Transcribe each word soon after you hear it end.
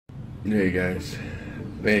Hey guys,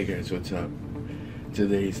 what's up?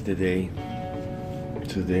 Today's the day.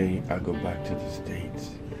 Today I go back to the States.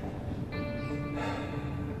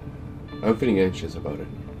 I'm feeling anxious about it,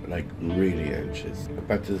 like really anxious.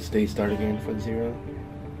 Back to the States, start again from zero.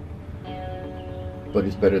 But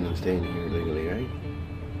it's better than staying here legally, right?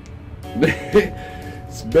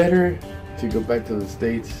 It's better to go back to the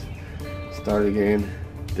States, start again,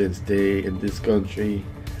 than stay in this country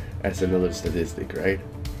as another statistic, right?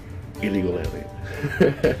 Illegal alien.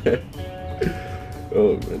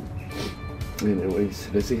 Oh man. Anyways,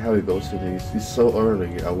 let's see how it goes today. It's so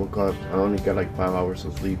early. I woke up, I only got like 5 hours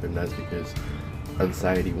of sleep, and that's because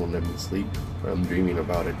anxiety won't let me sleep. I'm dreaming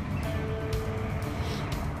about it.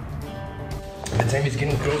 The time is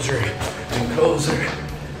getting closer and closer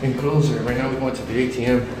and closer. Right now we're going to the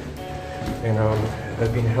ATM, and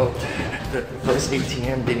I've been helped. The first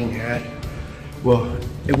ATM didn't have, well,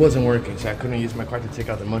 it wasn't working, so I couldn't use my card to take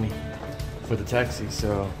out the money for the taxi.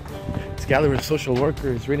 So Skylar's social worker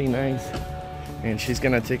is really nice, and she's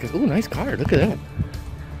gonna take us. Ooh, nice car! Look at that.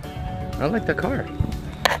 I like that car.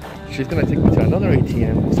 She's gonna take me to another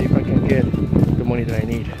ATM, see if I can get the money that I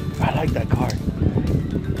need. I like that car.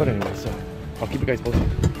 But anyway, so I'll keep you guys posted.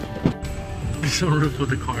 The sunroof of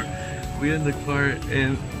the car. We in the car,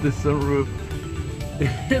 and the sunroof.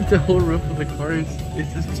 The whole roof of the car is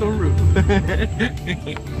just sunroof.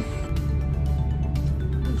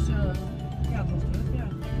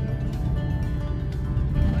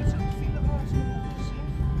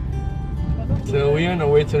 So we're on our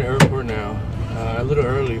way to the airport now. A little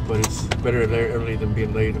early, but it's better early than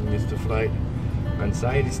being late and miss the flight.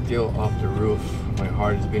 Anxiety's still off the roof. My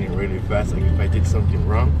heart is beating really fast, like if I did something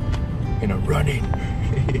wrong, and I'm running.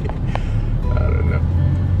 I don't know.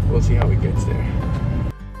 We'll see how it gets there.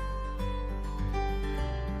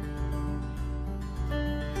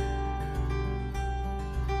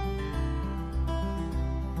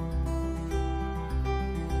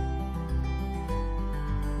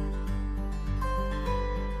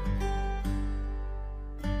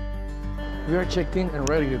 We are checked in and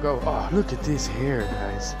ready to go. Oh, look at this hair,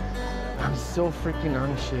 guys. I'm so freaking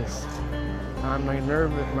anxious. My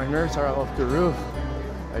nerves are off the roof.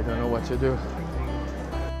 I don't know what to do.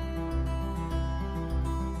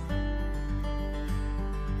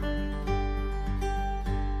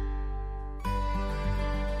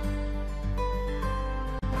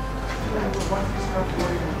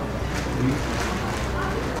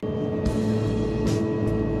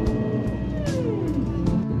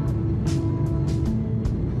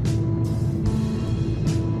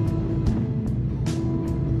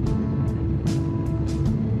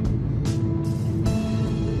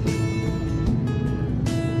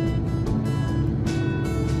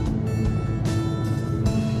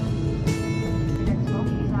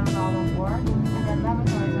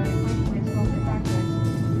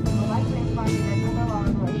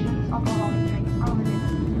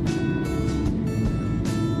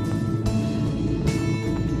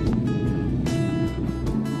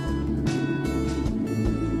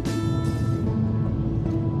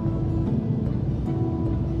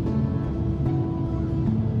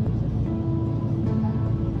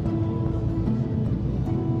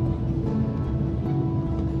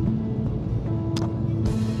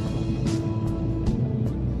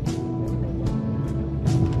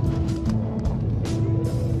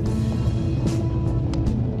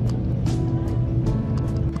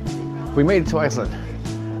 We made it to Iceland.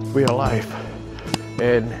 We are alive.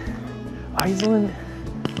 And Iceland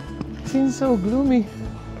seems so gloomy.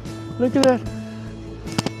 Look at that.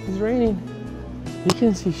 It's raining. You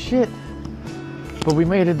can't see shit. But we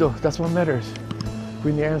made it though. That's what matters.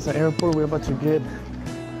 We're in the Iceland airport. We're about to get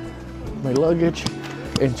my luggage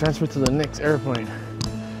and transfer to the next airplane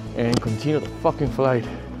and continue the fucking flight.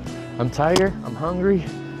 I'm tired, I'm hungry,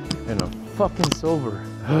 and I'm fucking sober.